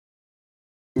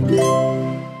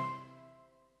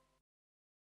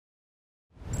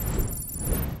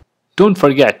Don't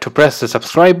forget to press the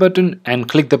subscribe button and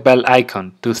click the bell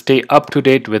icon to stay up to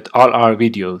date with all our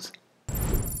videos.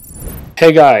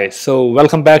 Hey guys, so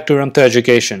welcome back to Ramto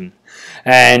Education,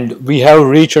 and we have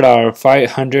reached our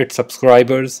 500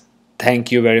 subscribers.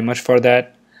 Thank you very much for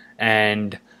that,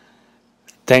 and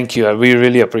thank you, we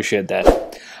really appreciate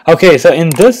that. Okay, so in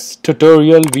this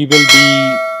tutorial we will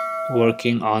be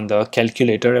working on the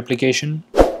calculator application.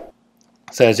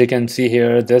 So as you can see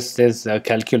here, this is a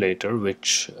calculator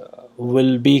which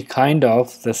will be kind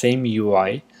of the same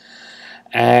UI,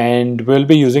 and we'll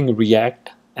be using React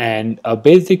and a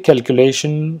basic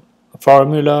calculation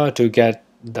formula to get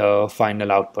the final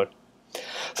output.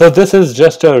 So this is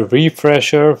just a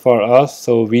refresher for us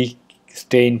so we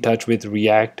stay in touch with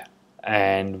React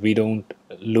and we don't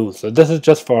lose. So this is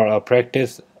just for a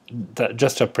practice,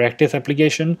 just a practice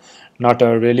application, not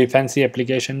a really fancy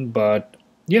application, but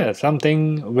yeah,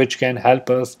 something which can help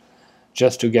us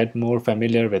just to get more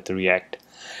familiar with React.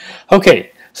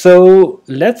 Okay, so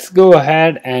let's go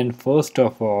ahead and first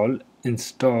of all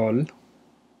install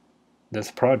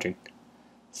this project.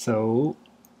 So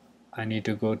I need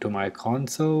to go to my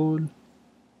console.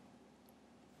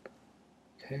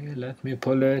 Okay, let me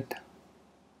pull it.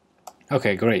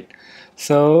 Okay, great.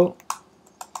 So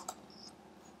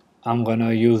I'm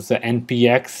gonna use the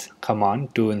npx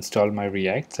command to install my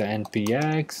React. So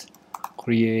npx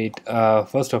create,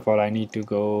 first of all I need to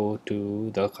go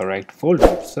to the correct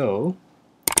folder, so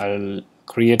I'll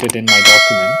create it in my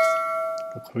documents.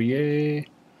 So create,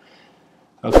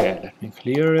 okay, let me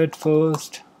clear it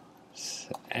first.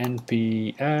 So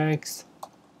npx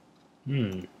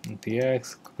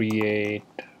npx create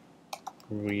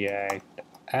React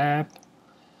app.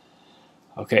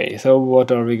 Okay, so what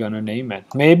are we gonna name it?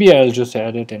 Maybe I'll just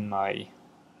add it in my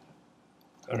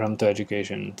Ramto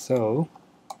Education. So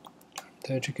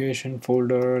the education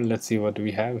folder, let's see what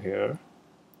we have here.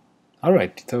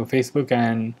 Alright, so Facebook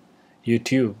and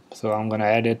YouTube. So I'm gonna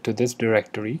add it to this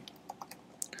directory.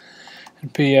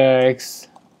 npx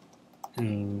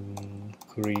and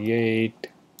create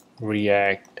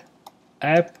React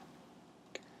app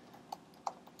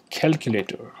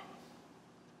calculator.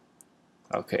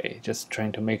 Okay, just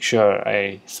trying to make sure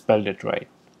I spelled it right.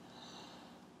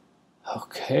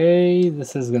 Okay,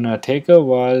 this is gonna take a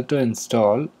while to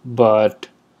install, but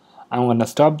I'm gonna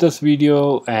stop this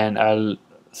video and I'll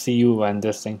see you when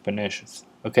this thing finishes.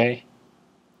 Okay,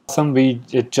 awesome,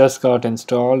 it just got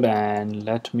installed, and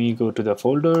let me go to the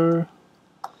folder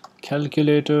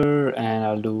calculator and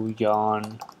I'll do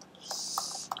yarn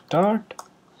start.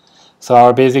 So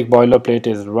our basic boilerplate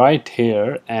is right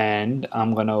here, and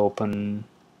I'm gonna open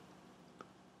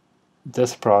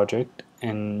this project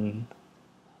in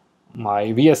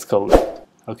my VS Code.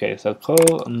 Okay, so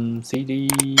cd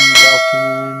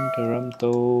document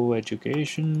Ramto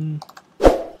Education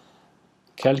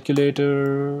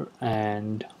calculator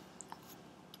and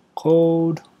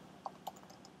code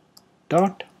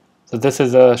dot. So this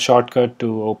is a shortcut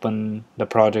to open the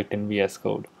project in VS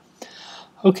Code.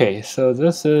 Okay, so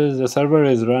this is, the server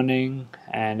is running,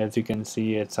 and as you can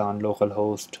see it's on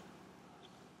localhost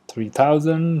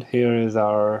 3000. Here is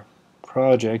our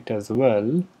project as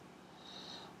well.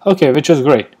 Okay, which is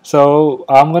great. So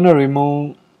I'm gonna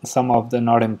remove some of the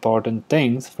not important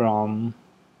things from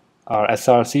our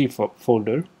src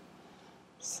folder.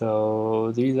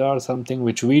 So these are something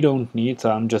which we don't need, so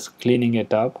I'm just cleaning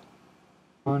it up,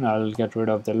 and I'll get rid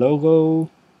of the logo.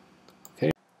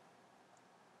 Okay.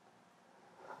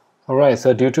 Alright,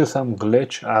 so due to some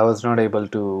glitch I was not able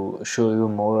to show you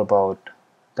more about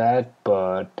that,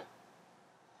 but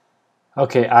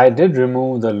okay, I did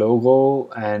remove the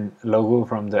logo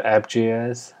from the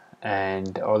app.js,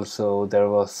 and also there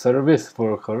was service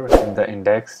worker in the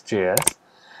index.js,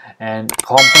 and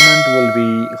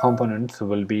components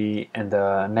will be in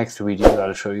the next video.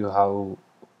 I'll show you how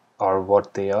or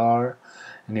what they are,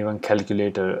 and even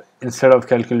calculator. Instead of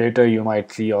calculator you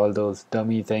might see all those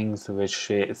dummy things which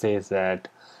says that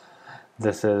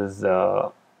this is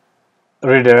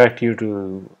redirect you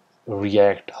to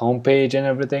React homepage and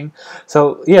everything.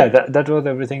 So yeah, that was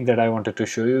everything that I wanted to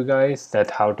show you guys,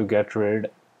 that how to get rid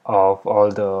of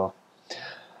all the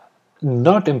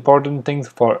not important things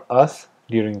for us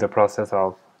during the process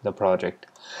of the project.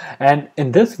 And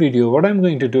in this video what I'm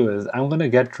going to do is I'm going to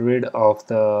get rid of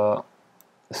the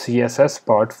CSS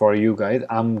part for you guys.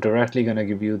 I'm directly going to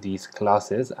give you these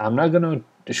classes. I'm not going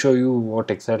to show you what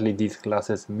exactly these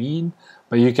classes mean,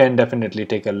 but you can definitely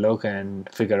take a look and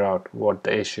figure out what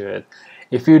the issue is.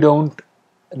 If you don't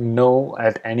know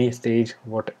at any stage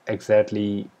what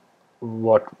exactly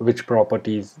which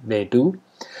properties they do,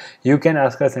 you can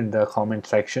ask us in the comment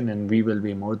section and we will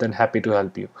be more than happy to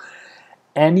help you.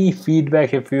 Any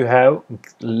feedback if you have,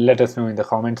 let us know in the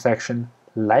comment section.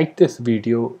 Like this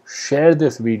video, share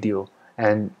this video,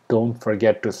 and don't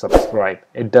forget to subscribe.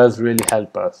 It does really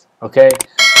help us. Okay,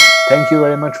 thank you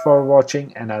very much for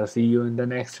watching, and I'll see you in the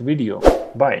next video.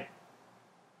 Bye.